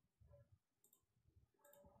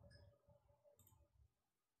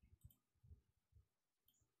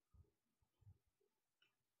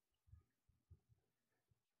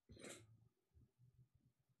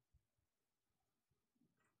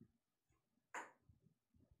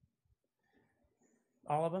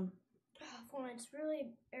 All of them? Oh, it's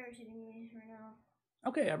really irritating me right now.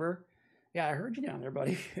 Okay, Eber. Yeah, I heard you down there,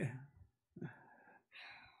 buddy.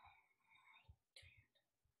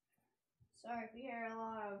 Sorry if you hear a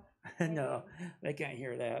lot of... No, they can't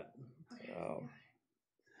hear that. So.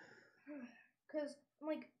 Because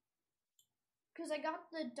I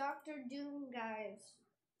got the Dr. Doom guys.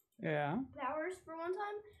 Yeah. Powers for one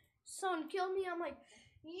time. Someone killed me. I'm like,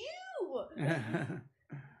 you!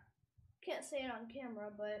 Can't say it on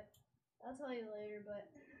camera, but I'll tell you later, but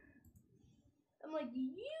I'm like,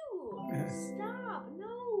 you! Stop!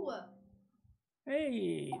 No!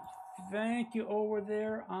 Hey, thank you over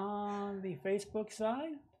there on the Facebook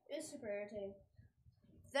side. It's super irritating.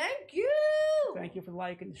 Thank you! Thank you for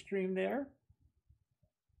liking the stream there.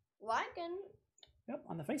 Liking? Yep,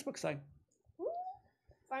 on the Facebook side. Woo.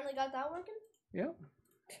 Finally got that working? Yep.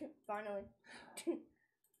 Finally.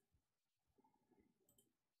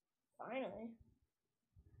 Finally.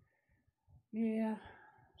 Yeah.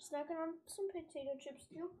 snacking on some potato chips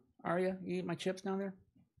too. Are you? You eat my chips down there?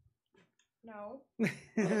 No. Alright,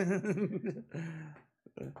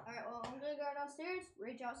 well, I'm gonna go downstairs,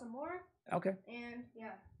 reach out some more. Okay. And,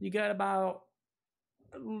 yeah. You got about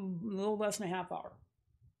a little less than a half hour.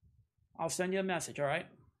 I'll send you a message, all right?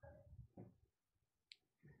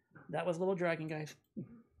 That was Little Dragon, guys.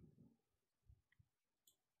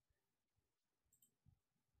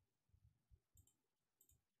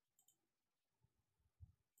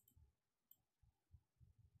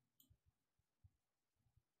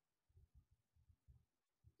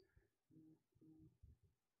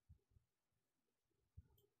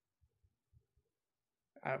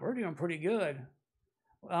 We're doing pretty good.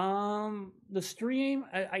 The stream,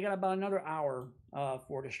 I got about another hour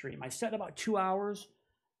for the stream. I set about 2 hours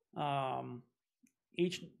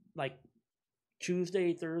each, like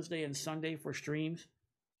Tuesday, Thursday, and Sunday for streams.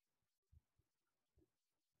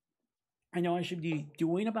 I know I should be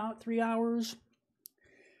doing about 3 hours.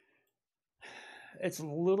 It's a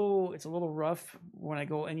little rough when I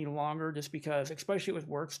go any longer, just because, especially with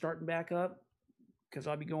work starting back up, because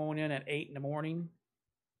I'll be going in at 8 in the morning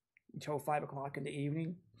until 5 o'clock in the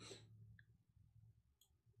evening.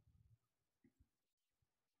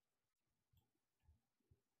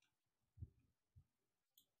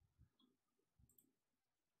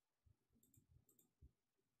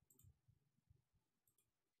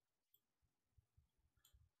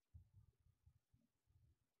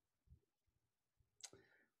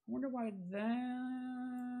 I wonder why there.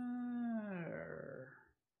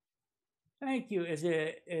 Thank you. Is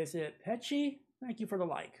it Petchy? Thank you for the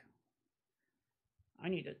like. I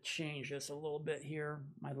need to change this a little bit here.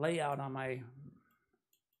 My layout on my...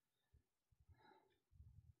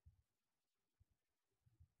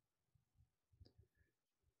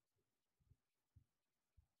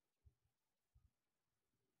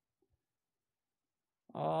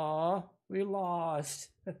 Oh, we lost.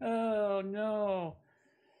 Oh, no.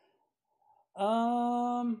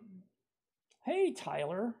 Hey,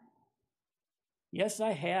 Tyler. Yes,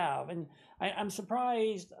 I have. And I'm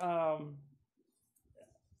surprised. All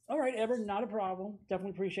right, Ever, not a problem.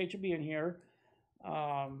 Definitely appreciate you being here.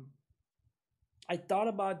 I thought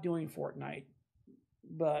about doing Fortnite,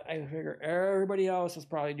 but I figure everybody else is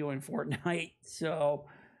probably doing Fortnite. So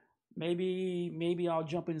maybe I'll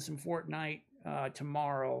jump in some Fortnite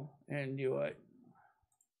tomorrow and do it.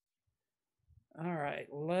 All right,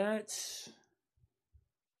 let's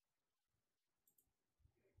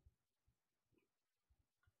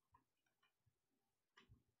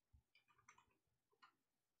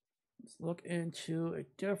look into a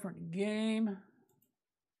different game.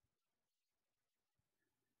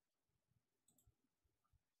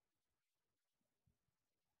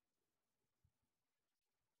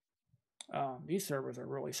 These servers are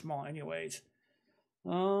really small anyways.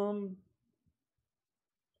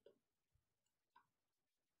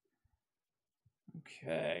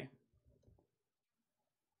 Okay.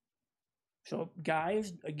 So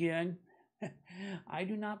guys, again, I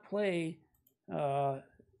do not play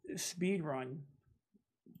speedrun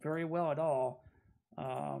very well at all.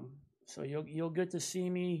 So you'll get to see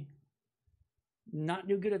me not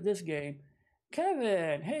do good at this game.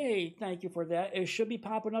 Kevin, hey, thank you for that. It should be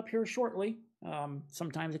popping up here shortly.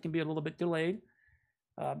 Sometimes it can be a little bit delayed,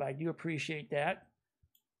 but I do appreciate that.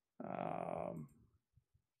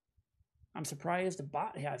 I'm surprised the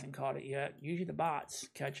bot hasn't caught it yet. Usually the bots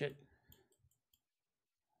catch it.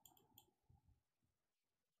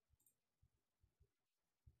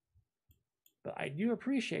 But I do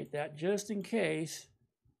appreciate that, just in case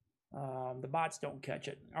the bots don't catch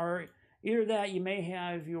it. Or either that, you may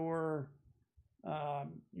have your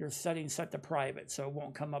settings set to private, so it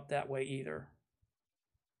won't come up that way either.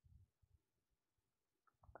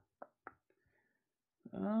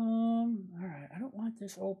 All right, I don't want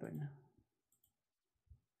this open.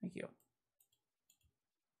 Thank you.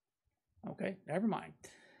 Okay, never mind.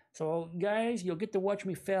 So guys, you'll get to watch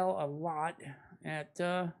me fail a lot at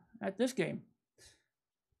this game.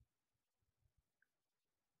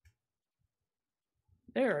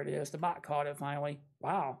 There it is. The bot caught it finally.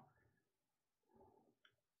 Wow.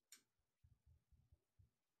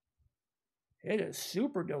 It is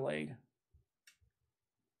super delayed.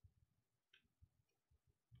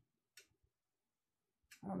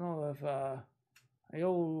 I don't know if the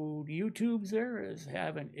old YouTube's there is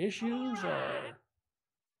having issues, or...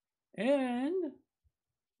 And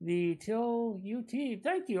the Till UT,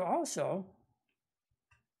 thank you also.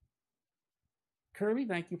 Kirby,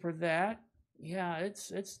 thank you for that. Yeah, it's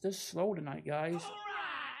just slow tonight, guys.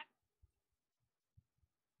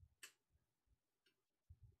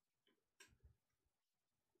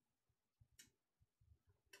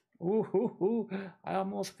 Ooh, ooh, ooh, I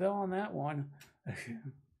almost fell on that one.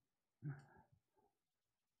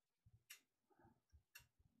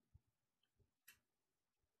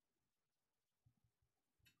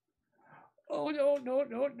 Oh no, no,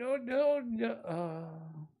 no, no, no, no.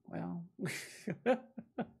 Well.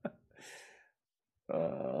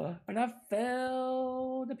 And I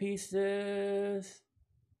fell to pieces.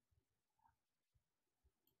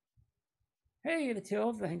 Hey, the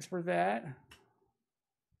Till, thanks for that.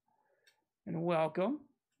 And welcome.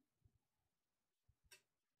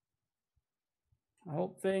 I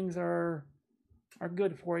hope things are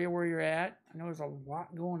good for you where you're at. I know there's a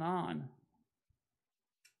lot going on.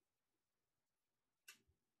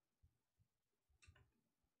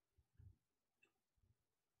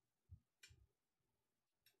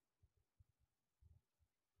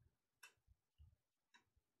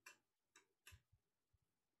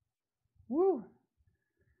 Woo!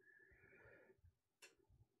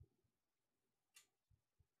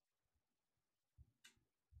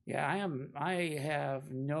 Yeah, I have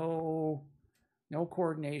no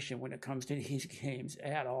coordination when it comes to these games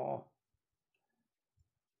at all.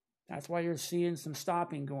 That's why you're seeing some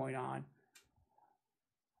stopping going on.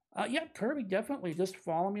 Yeah, Kirby, definitely. Just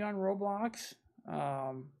follow me on Roblox,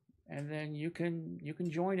 and then you can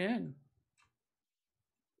join in.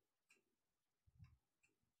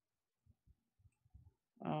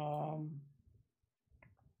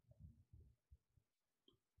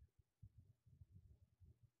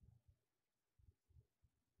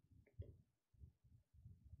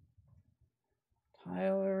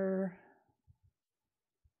 Tyler.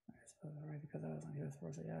 Right, because I was on US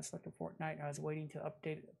Force. Yeah, I selected Fortnite. I was waiting to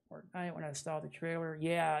update Fortnite when I saw the trailer.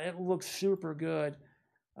 Yeah, it looks super good.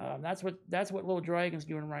 That's what Little Dragon's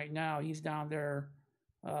doing right now. He's down there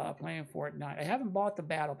playing Fortnite. I haven't bought the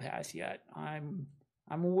Battle Pass yet. I'm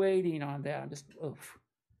waiting on that.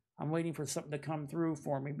 I'm waiting for something to come through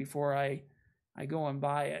for me before I go and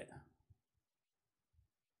buy it.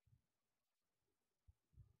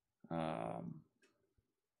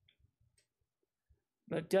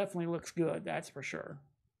 But it definitely looks good, that's for sure.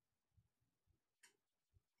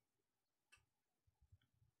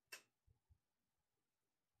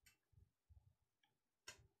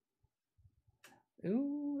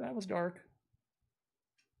 Ooh, that was dark.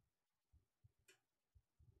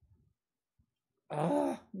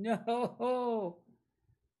 Oh, no.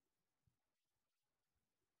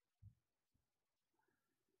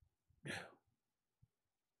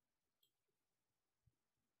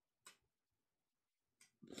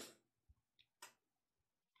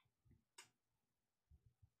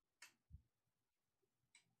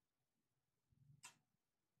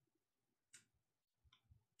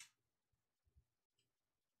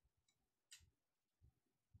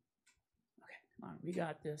 Come on, we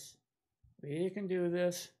got this. We can do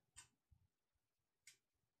this.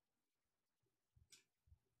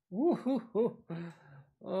 Woo-hoo-hoo.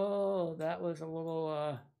 Oh, that was a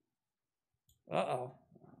little, uh-oh.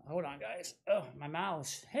 Hold on, guys. Oh, my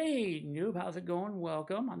mouse. Hey, noob, how's it going?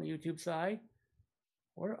 Welcome on the YouTube side.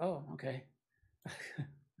 Oh, okay.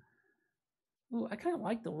 Ooh, I kind of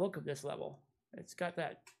like the look of this level. It's got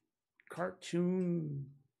that cartoon,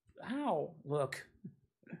 look.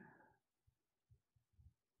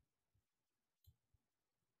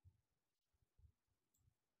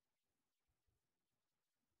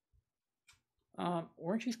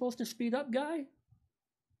 Weren't you supposed to speed up, guy?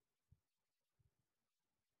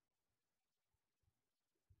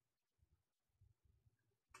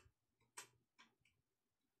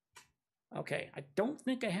 Okay, I don't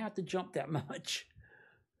think I have to jump that much.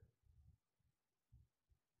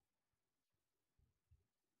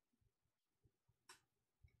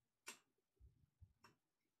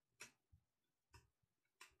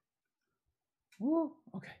 Whoa,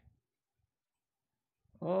 okay.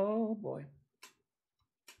 Oh boy.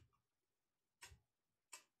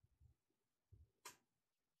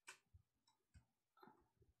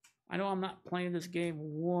 I know I'm not playing this game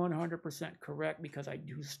 100% correct because I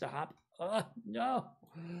do stop. No.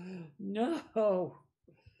 No.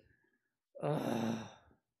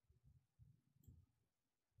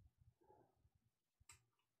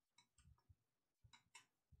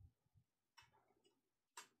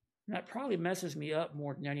 That probably messes me up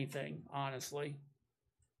more than anything, honestly.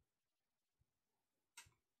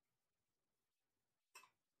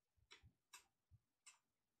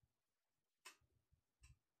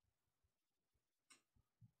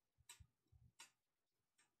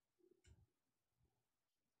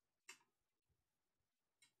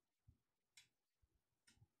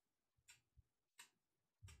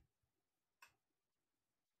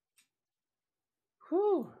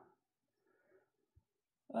 Whew.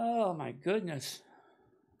 Oh my goodness.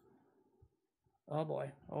 Oh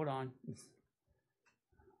boy, hold on.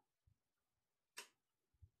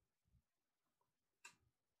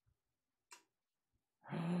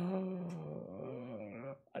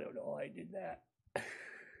 I don't know why I did that.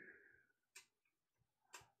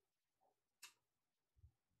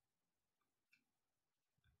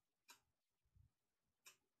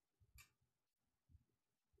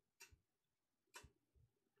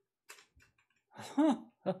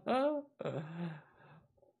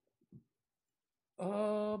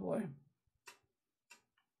 Oh boy.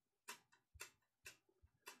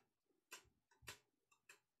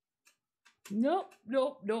 Nope.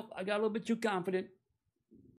 I got a little bit too confident.